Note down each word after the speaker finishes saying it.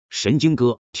神经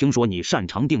哥，听说你擅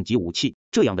长定级武器，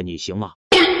这样的你行吗？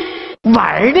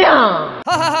 玩呢！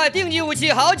哈哈哈！定级武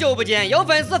器好久不见，有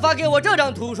粉丝发给我这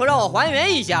张图，说让我还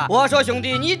原一下。我说兄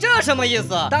弟，你这什么意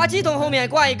思？打气筒后面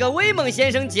挂一个威猛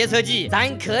先生洁厕剂，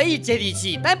咱可以接地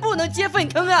气，但不能接粪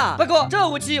坑啊。不过这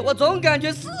武器我总感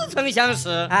觉似曾相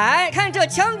识。哎，看这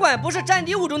枪管，不是战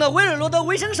地5中的威尔罗德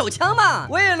维生手枪吗？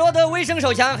威尔罗德维生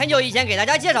手枪很久以前给大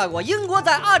家介绍过，英国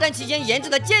在2战期间研制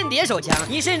的间谍手枪。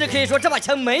你甚至可以说这把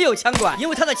枪没有枪管，因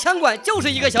为它的枪管就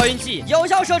是一个消音器，有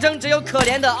效射程只有可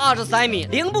怜的23米，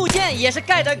零部件也是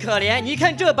盖得可怜。你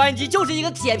看这扳机就是一个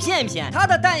铁片片，它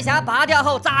的弹匣拔掉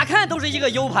后咋看都是一个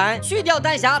U 盘，去掉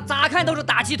弹匣咋看都是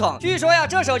打气筒。据说呀，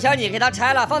这手枪你给它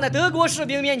拆了，放在德国士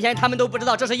兵面前，他们都不知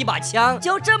道这是一把枪。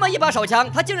就这么一把手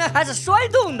枪，它竟然还是摔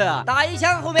动的，打一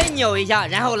枪后面扭一下，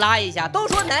然后拉一下。都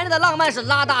说男人的浪漫是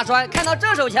拉大栓，看到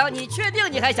这手枪，你确定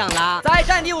你还想拉？在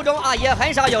战地5中啊，也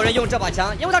很少有人用这把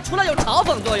枪，因为它除了有嘲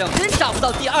讽作用，真找不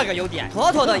到第二个优点，妥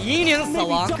妥的引领死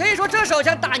亡。可以说这手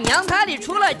枪打娘胎里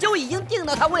出来就已经定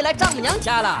到他未来丈母娘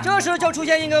家了。这时就出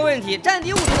现一个问题，战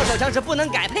地5中的手枪是不能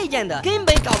改配件的，根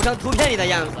本搞不成图片里的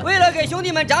样子。为了给兄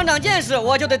弟们长长见识，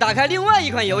我就得打开另外一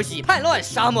款游戏《叛乱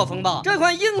沙漠风暴》。这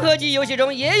款硬核级游戏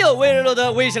中也有威尔罗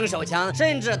的卫生手枪，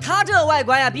甚至它这外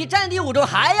观呀比战地5中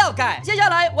还要盖。接下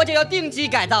来我就要定期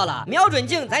改造了，瞄准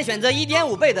镜咱选择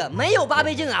1.5倍的，没有8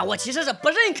倍镜啊，我其实是不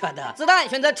认可的。子弹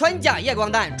选择穿甲夜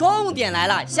光弹，重点来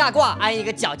了，下挂安一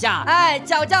个脚架，哎，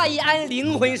脚架一安，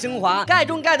灵魂升华，盖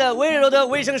中盖的威尔罗的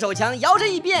卫生手枪摇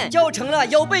身一变就成了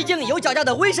有背镜有脚架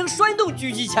的卫生栓动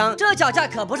狙击枪。这脚架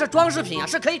可不是装饰品啊，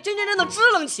是可以真的支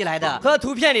棱起来的，和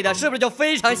图片里的是不是就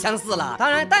非常相似了？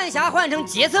当然弹匣换成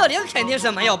洁厕灵肯定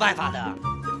是没有办法的。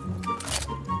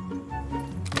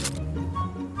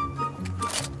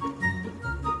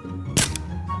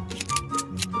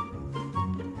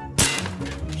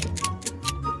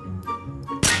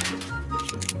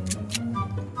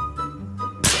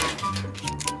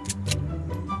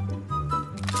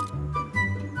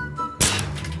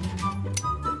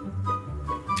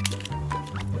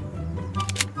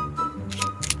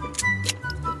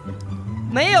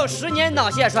没有10年脑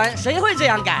血栓，谁会这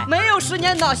样改？没有10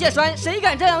年脑血栓，谁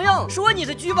敢这样用？说你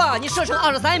是狙吧，你射程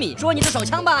23米；说你是手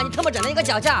枪吧，你他妈整了一个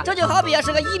脚架。这就好比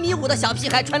是个1.5米的小屁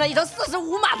孩穿了一双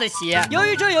45码的鞋。由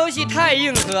于这游戏太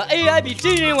硬核 ，AI 比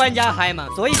真人玩家还猛，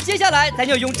所以接下来咱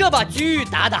就用这把狙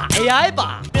打 AI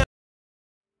吧。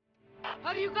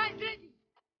Have you guys ready?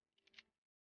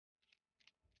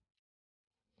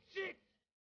 Shit!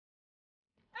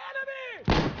 Enemy!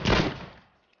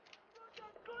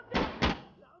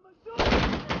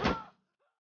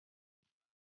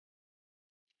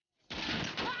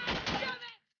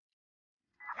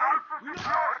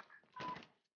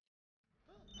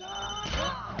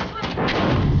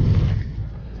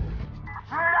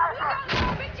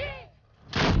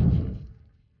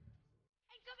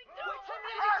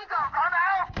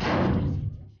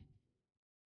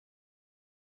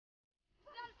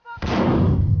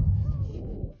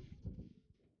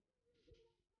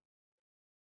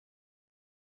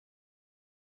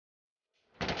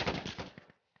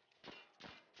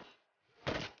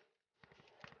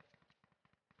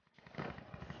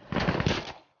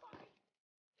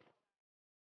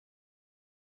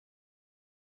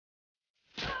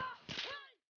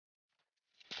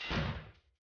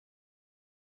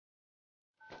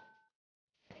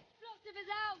 Explosive is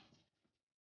out!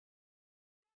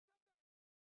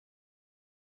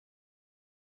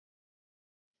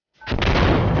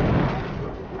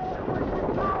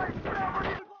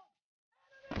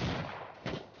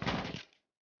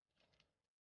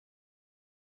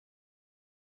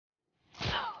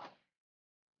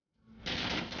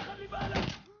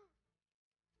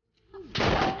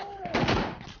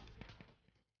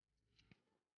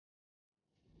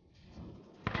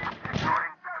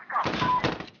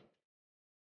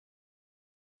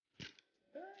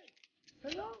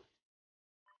 Hello?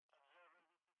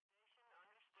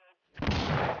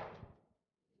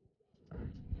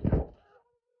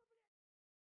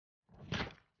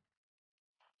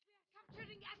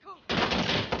 Capturing Echo.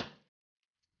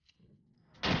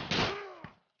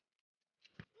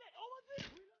 Let over this.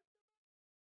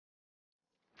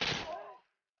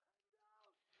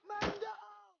 Man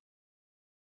down.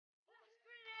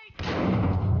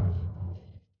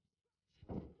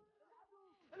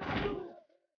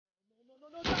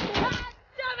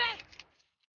 Damn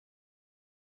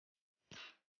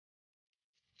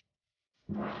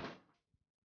it!